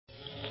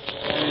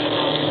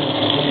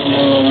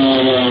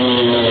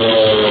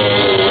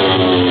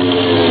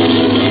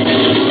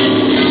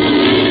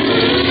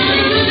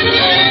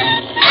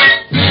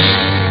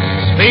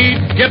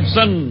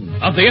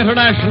of the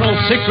International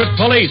Secret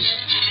Police.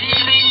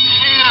 Ceiling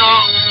zero,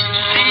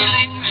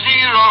 ceiling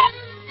zero,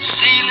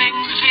 ceiling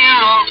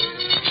zero,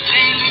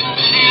 ceiling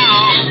zero,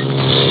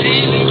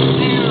 ceiling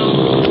zero.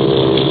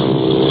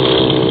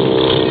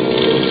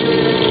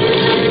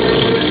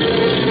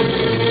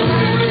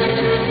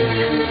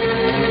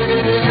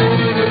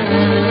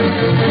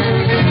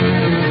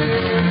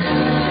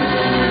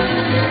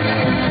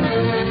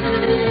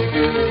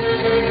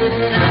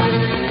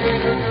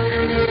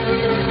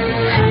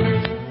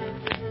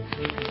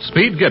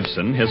 Speed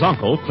Gibson, his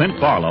uncle,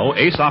 Clint Barlow,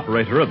 ace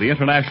operator of the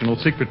International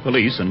Secret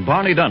Police, and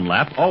Barney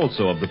Dunlap,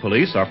 also of the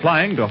police, are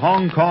flying to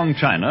Hong Kong,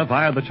 China,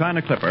 via the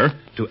China Clipper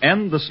to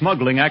end the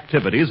smuggling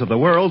activities of the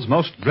world's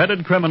most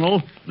dreaded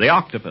criminal, the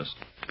Octopus.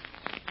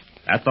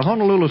 At the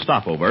Honolulu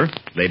stopover,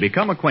 they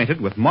become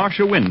acquainted with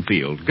Marcia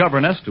Winfield,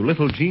 governess to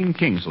little Jean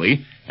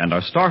Kingsley, and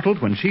are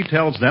startled when she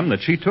tells them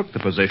that she took the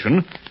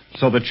position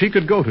so that she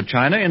could go to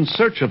China in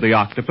search of the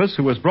Octopus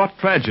who has brought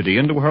tragedy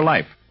into her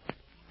life.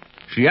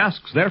 She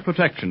asks their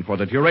protection for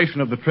the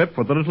duration of the trip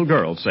for the little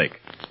girl's sake.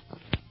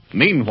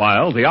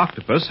 Meanwhile, the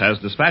Octopus has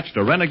dispatched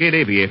a renegade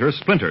aviator,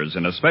 Splinters,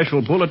 in a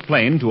special bullet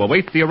plane to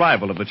await the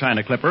arrival of the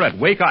China Clipper at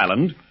Wake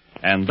Island,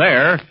 and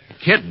there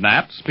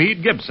kidnap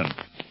Speed Gibson.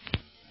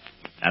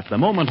 At the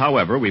moment,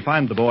 however, we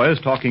find the boys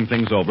talking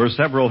things over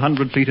several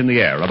hundred feet in the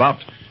air,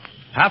 about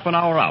half an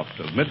hour out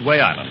of Midway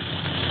Island.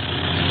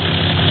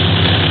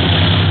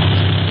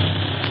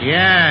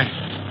 Yeah.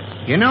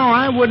 You know,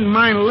 I wouldn't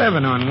mind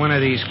living on one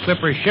of these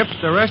clipper ships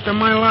the rest of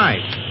my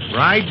life.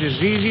 Rides as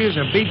easy as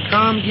a big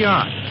calmed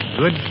yacht.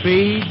 Good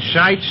feed,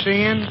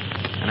 sightseeing,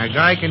 and a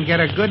guy can get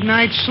a good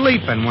night's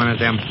sleep in one of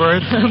them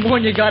berths.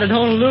 One you got at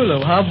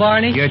Honolulu, huh,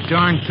 Barney? You're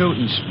darn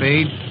tootin',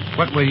 Speed.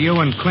 What with you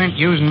and Clint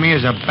using me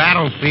as a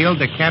battlefield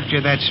to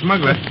capture that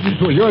smuggler...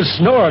 Well, your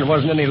snoring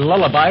wasn't any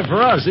lullaby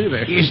for us,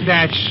 either. Is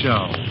that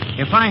so?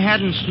 If I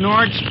hadn't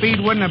snored,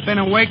 Speed wouldn't have been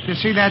awake to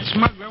see that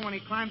smuggler when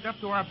he climbed up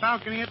to our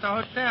balcony at the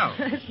hotel.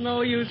 It's no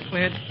use,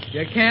 Clint.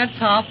 You can't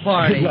top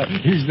Barney.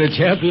 He's the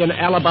champion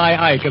alibi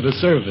Ike of the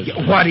service.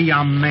 What do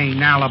you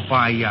mean,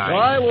 alibi Ike?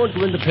 Well, I won't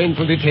go into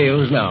painful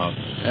details now.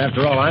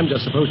 After all, I'm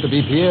just supposed to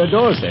be Pierre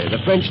Dorsey,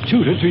 the French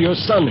tutor to your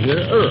son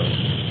here, Earl.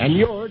 And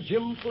you're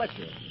Jim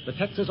Fletcher, the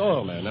Texas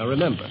oil man, now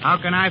remember.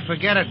 How can I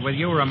forget it with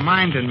you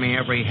reminding me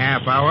every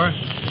half hour?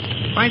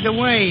 By the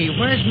way,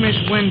 where's Miss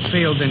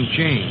Winfield and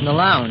Jean? In the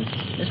lounge.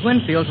 Miss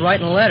Winfield's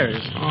writing letters.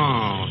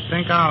 Oh,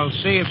 think I'll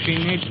see if she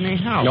needs any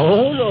help.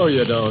 No,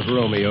 you don't,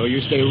 Romeo.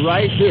 You stay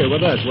right here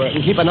with us where I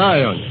can keep an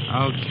eye on you.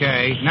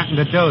 Okay. Nothing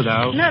to do,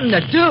 though. Nothing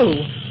to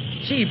do?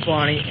 Gee,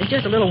 Barney, in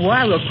just a little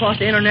while we'll cross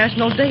the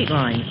international date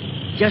line.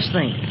 Just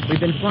think, we've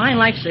been flying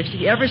like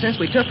 60 ever since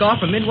we took off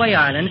from Midway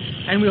Island,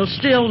 and we'll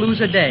still lose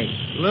a day.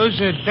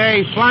 Lose a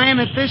day flying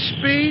at this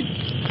speed?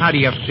 How do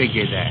you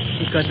figure that?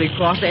 Because we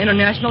crossed the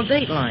international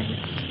date line.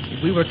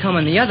 If we were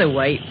coming the other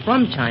way,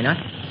 from China,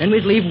 then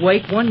we'd leave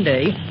Wake one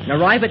day and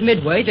arrive at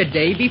Midway the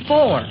day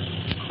before.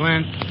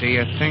 Clint, do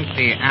you think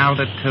the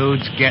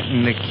altitude's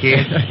getting the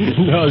kid?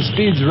 No,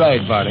 Speed's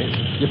right, Barney.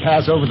 You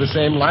pass over the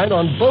same line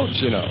on boats,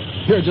 you know.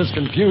 You're just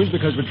confused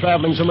because we're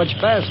traveling so much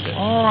faster.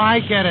 Oh, I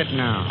get it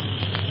now.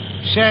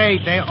 Say,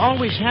 they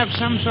always have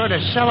some sort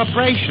of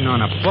celebration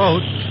on a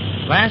boat.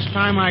 Last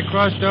time I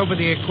crossed over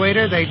the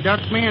equator, they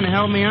ducked me and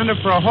held me under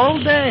for a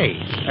whole day.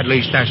 At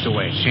least that's the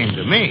way it seemed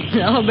to me.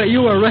 I'll bet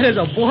you were red as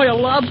a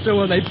boiled lobster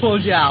when they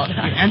pulled you out.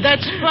 And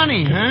that's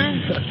funny,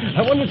 huh?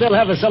 I wonder if they'll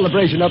have a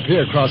celebration up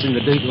here crossing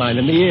the date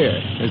line in the air,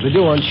 as they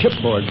do on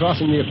shipboard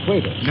crossing the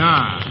equator.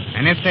 Nah.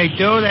 And if they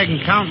do, they can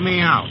count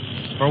me out.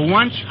 For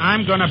once,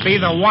 I'm going to be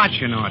the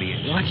watching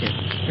audience. Watch it.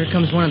 Here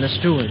comes one of the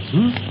stewards.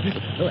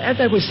 Well, as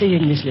I was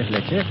saying, Monsieur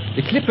Fletcher,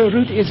 the Clipper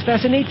route is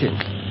fascinating.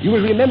 You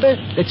will remember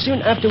that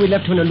soon after we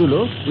left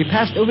Honolulu, we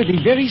passed over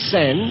the very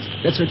sands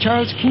that Sir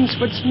Charles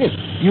Kingsford Smith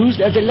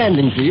used as a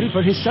landing field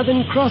for his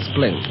Southern Cross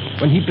plane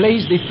when he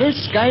blazed the first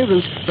sky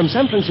route from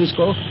San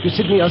Francisco to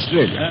Sydney,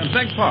 Australia.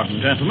 Beg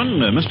pardon, gentlemen.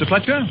 Mr.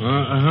 Fletcher?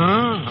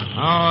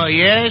 Oh,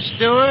 yes,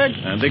 Stewart?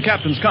 The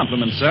captain's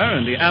compliments, sir,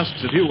 and he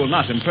asks if you will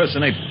not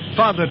impersonate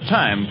Father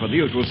Time for the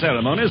usual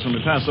ceremonies when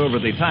we pass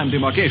over the time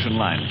demarcation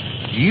line.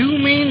 You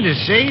mean to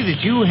say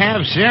that you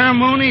have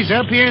ceremonies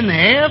up here in the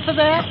air for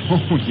that?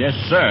 Oh, yes,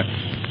 sir.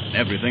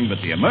 Everything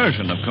but the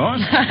immersion, of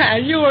course.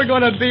 And you were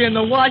going to be in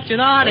the watching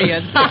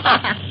audience.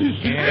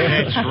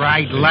 Yeah, that's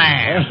right,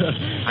 lad.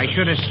 I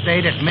should have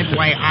stayed at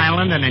Midway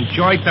Island and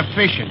enjoyed the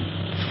fishing.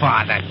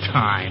 Father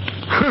Time.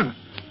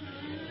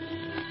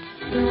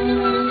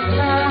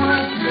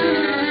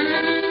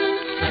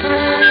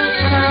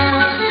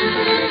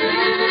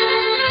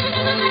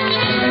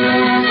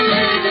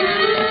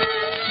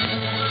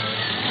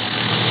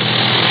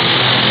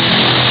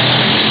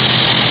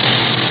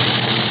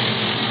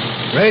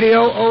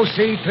 Radio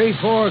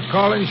OC-34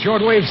 calling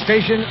shortwave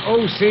station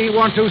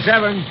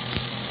OC-127.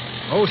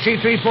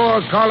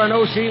 OC-34 calling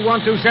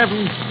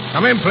OC-127.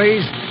 Come in,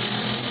 please.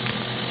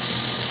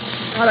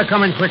 Ought to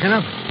come in quick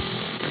enough.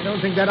 I don't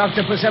think that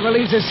octopus ever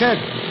leaves his set.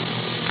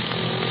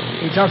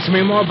 He talks to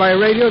me more by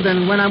radio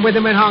than when I'm with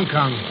him in Hong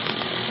Kong.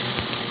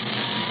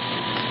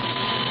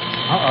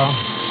 Uh-oh.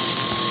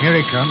 Here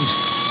he comes.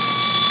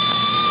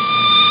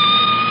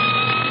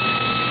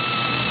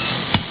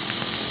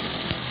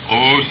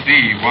 OC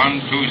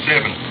 127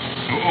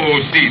 to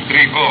OC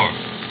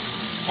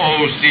 34.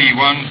 OC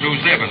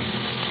 127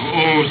 to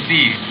OC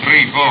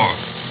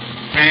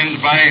 34.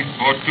 Stand by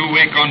for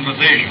two-way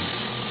conversation.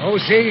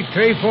 OC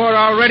 34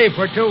 all ready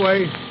for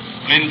two-way.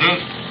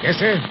 Flinders, Yes,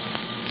 sir.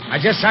 I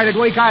just sighted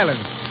Wake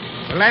Island.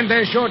 We'll land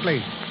there shortly.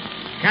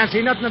 Can't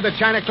see nothing of the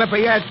China Clipper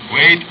yet.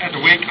 wait at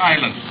Wake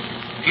Island.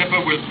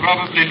 Clipper will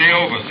probably lay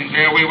over since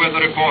airway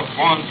weather report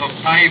warns of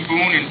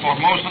typhoon in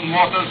Formosan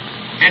waters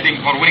heading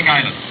for Wake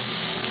Island.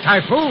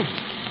 Typhoon?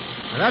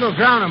 Well, that'll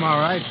drown him, all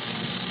right.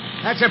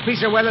 That's a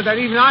piece of weather that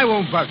even I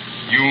won't buck.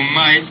 You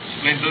might,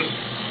 Flinders.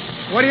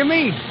 What do you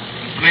mean?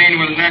 The plane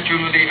will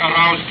naturally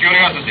arouse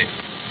curiosity.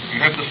 You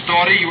have the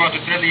story you are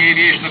to tell the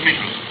aviation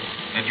officials.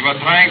 That you are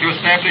trying to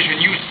establish a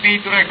new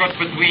speed record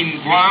between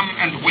Guam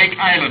and Wake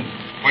Island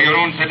for your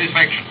own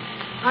satisfaction.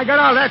 I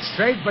got all that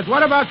straight, but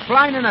what about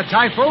flying in a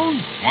typhoon?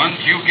 Once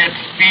you get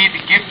speed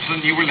Gibson,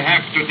 you will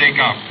have to take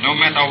off, no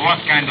matter what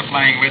kind of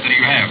flying weather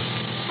you have.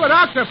 But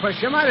Octopus,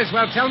 you might as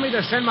well tell me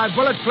to send my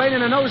bullet plane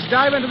in a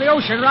nosedive into the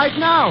ocean right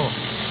now.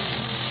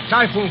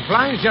 Typhoon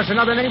flying's just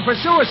another name for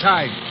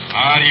suicide.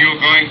 Are you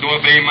going to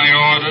obey my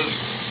orders?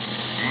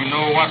 You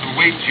know what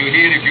waits you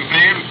here if you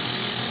fail?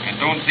 And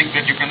don't think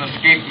that you can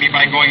escape me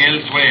by going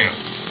elsewhere.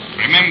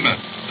 Remember,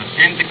 the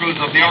tentacles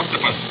of the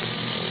octopus.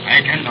 I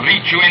can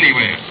reach you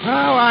anywhere.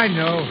 Oh, I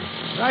know.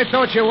 I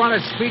thought you wanted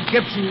Speed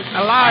Gibson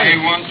alive. I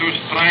want to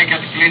strike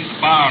at Clint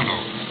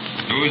Barlow.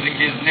 Losing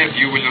his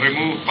nephew will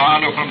remove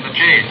Barlow from the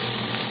chase.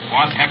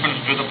 What happens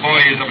to the boy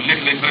is of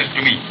little interest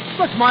to me.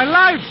 But my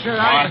life, sir.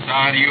 What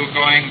are you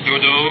going to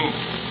do?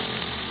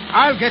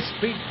 I'll get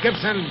Speed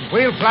Gibson.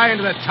 We'll fly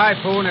into the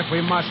typhoon if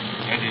we must.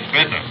 That is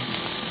better.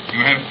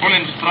 You have full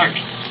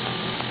instructions.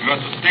 You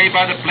are to stay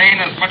by the plane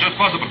as much as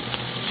possible,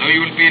 so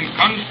you will be in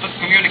constant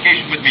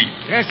communication with me.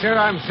 Yes, sir.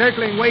 I'm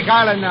circling Wake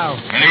Island now.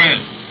 Very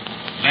well.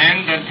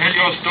 Land and tell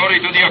your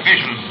story to the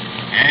officials.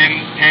 And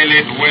tell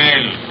it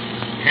well.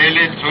 Tell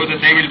it so that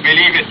they will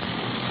believe it.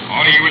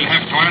 Or you will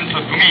have to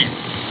answer to me.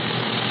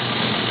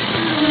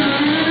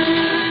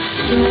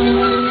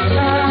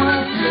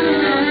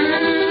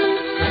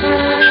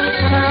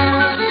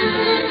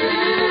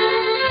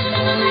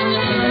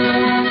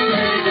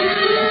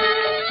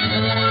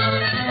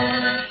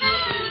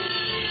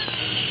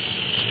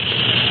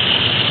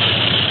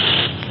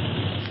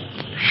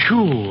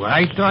 Phew,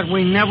 I thought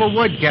we never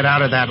would get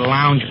out of that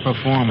lounge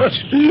performance.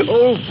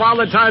 Old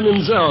Father Time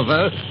himself,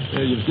 huh?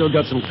 You've still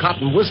got some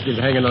cotton whiskers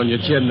hanging on your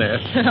chin there.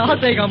 I'll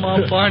take them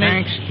off, Barney.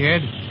 Thanks,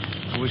 kid.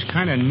 I was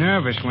kind of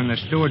nervous when the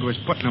steward was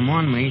putting them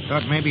on me.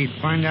 Thought maybe he'd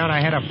find out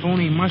I had a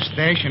phony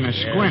mustache and a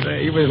squint.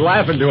 He was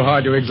laughing too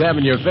hard to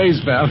examine your face,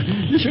 pal.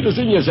 You should have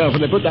seen yourself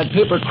when they put that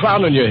paper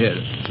crown on your head.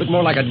 Looked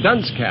more like a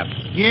dunce cap.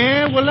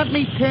 Yeah, well, let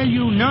me tell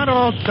you, not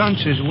all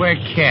dunces wear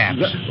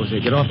caps. Jose,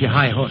 get off your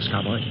high horse,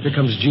 cowboy. Here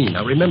comes Gene.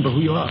 Now remember who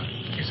you are.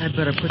 Guess I'd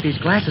better put these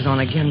glasses on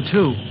again,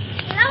 too.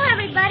 Hello,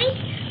 everybody.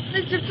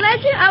 Mr.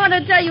 Fletcher, I want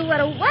to tell you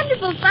what a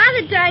wonderful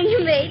Father Time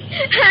you made.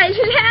 I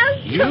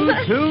laughed so You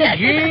much. too,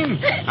 Jean?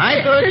 I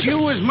thought you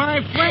was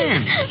my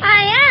friend.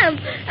 I am.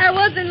 I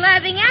wasn't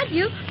laughing at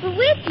you, but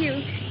with you.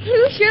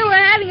 You sure were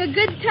having a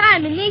good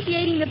time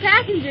initiating the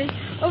passengers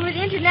over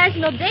the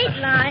international date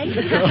line.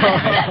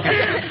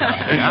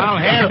 I'll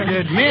have to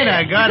admit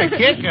I got a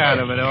kick out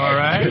of it, all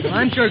right.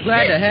 I'm sure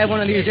glad to have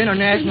one of these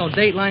international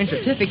dateline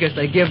certificates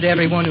they give to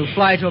everyone who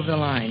flies over the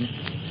line.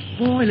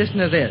 Boy, listen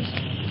to this.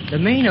 The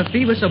mane of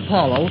Phoebus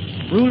Apollo,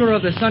 ruler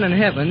of the sun and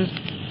heavens,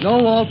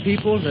 know all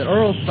peoples that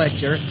Earl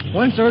Fletcher,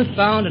 once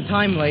earthbound and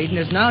time-laden,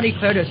 is now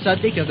declared a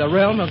subject of the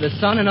realm of the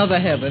sun and of the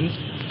heavens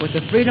with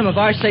the freedom of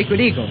our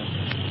sacred eagle.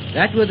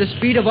 That with the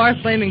speed of our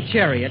flaming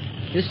chariot,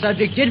 this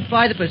subject did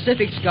fly the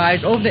Pacific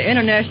skies over the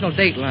international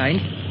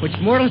dateline, which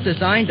mortals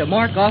designed to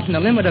mark off in the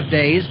limit of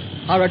days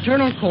our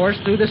eternal course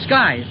through the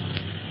skies.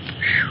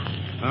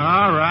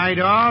 All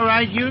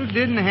right. You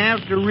didn't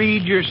have to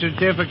read your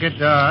certificate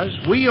to us.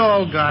 We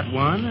all got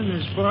one, and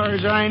as far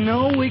as I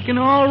know, we can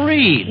all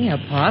read. Yeah,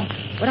 Pop,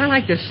 but I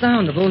like the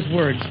sound of those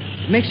words.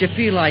 It makes you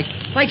feel like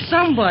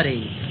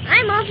somebody.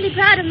 I'm awfully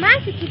proud of my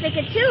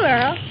certificate, too,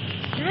 Earl.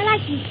 And I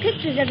like these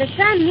pictures of the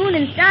sun, moon,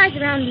 and stars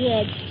around the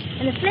edge,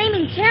 and the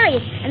flaming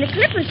chariot, and the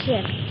clipper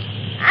ship.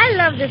 I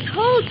love this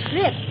whole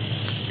trip,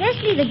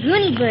 especially the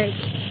Goonie birds.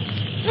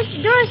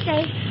 Mr.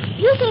 Dorsey,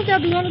 you think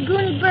there'll be any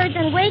Goonie birds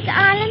on Wake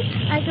Island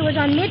like there was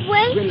on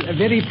Midway? Well,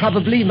 very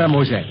probably,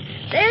 mademoiselle.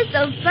 They're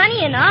so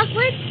funny and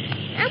awkward.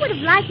 I would have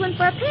liked one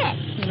for a pet.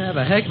 You'll have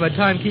a heck of a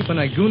time keeping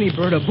a Goonie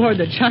bird aboard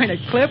the China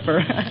Clipper.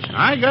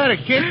 I got a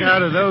kick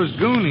out of those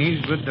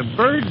Goonies, but the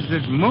birds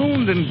that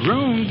moaned and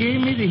groaned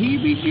gave me the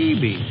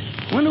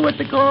heebie-jeebies. Wonder what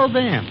they call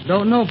them.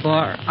 Don't know,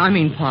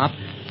 Pop.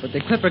 But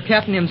the Clipper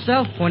captain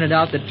himself pointed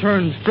out the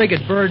terms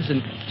frigate birds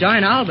and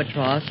giant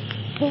albatross.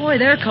 Boy,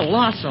 they're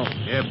colossal.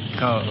 Yep,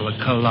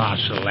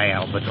 colossal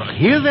albatross.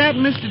 Hear that,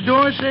 Mr.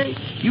 Dorsey?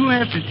 You'll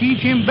have to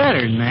teach him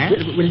better than that.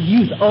 Well,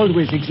 youth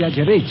always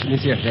exaggerates,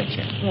 Monsieur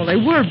Fletcher. Well, they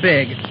were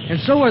big, and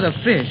so are the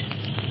fish.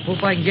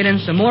 Hope I can get in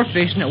some more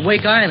fishing at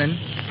Wake Island.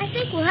 I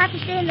think we'll have to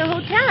stay in the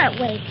hotel at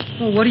Wake.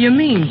 Well, what do you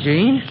mean,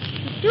 Gene?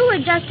 The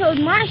steward just told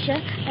Marcia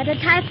that a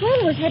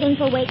typhoon was heading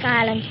for Wake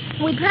Island.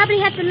 We'd probably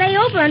have to lay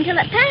over until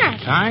it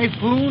passed.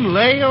 Typhoon,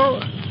 Leo?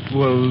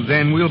 Well,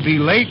 then we'll be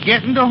late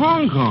getting to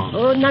Hong Kong.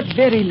 Oh, not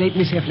very late,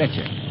 Monsieur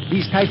Fletcher.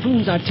 These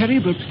typhoons are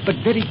terrible, but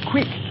very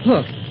quick.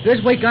 Look,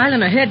 there's Wake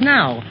Island ahead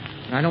now.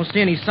 I don't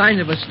see any signs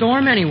of a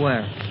storm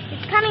anywhere.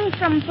 It's coming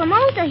from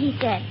Formosa, he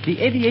said.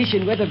 The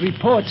aviation weather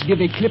reports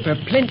give a clipper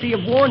plenty of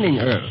warning,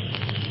 Earl.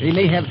 They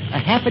may have a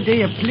half a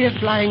day of clear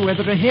flying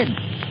weather ahead.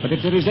 But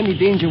if there is any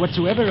danger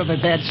whatsoever of a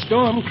bad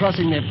storm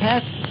crossing their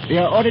path, they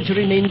are ordered to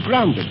remain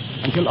grounded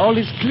until all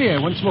is clear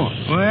once more.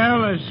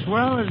 Well, as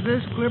swell as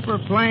this clipper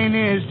plane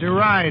is to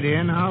ride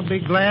in, I'll be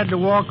glad to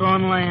walk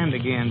on land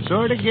again.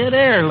 Sort of get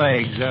air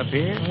legs up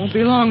here. It won't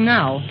be long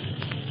now.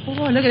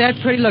 Boy, look at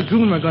that pretty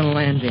lagoon we're going to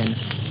land in.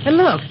 And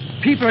look,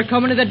 people are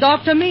coming to the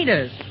dock to meet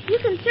us. You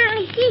can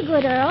certainly see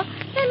good, Earl.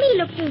 Let me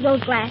look through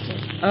those glasses.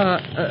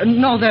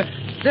 No,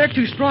 they're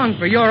too strong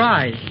for your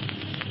eyes.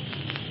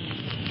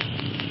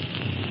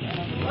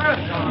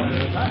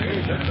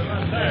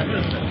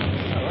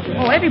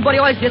 Oh, everybody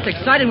always gets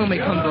excited when we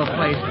come to a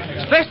place,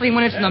 especially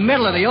when it's in the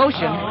middle of the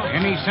ocean.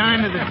 Any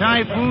sign of the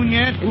typhoon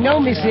yet? No,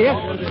 Monsieur.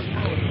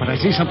 But I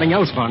see something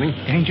else, Barney.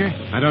 Danger?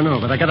 I don't know,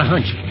 but I got a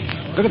hunch.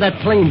 Look at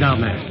that plane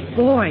down there.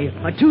 Boy,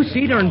 a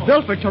two-seater and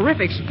built for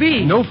terrific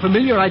speed. No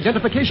familiar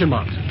identification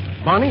marks.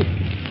 Barney,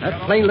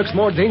 that plane looks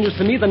more dangerous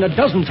to me than a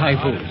dozen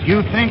typhoons.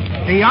 You think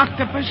the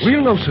octopus?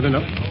 We'll know soon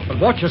enough, but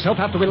watch yourself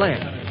after we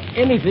land.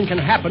 Anything can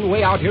happen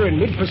way out here in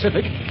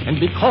mid-Pacific and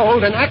be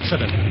called an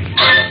accident.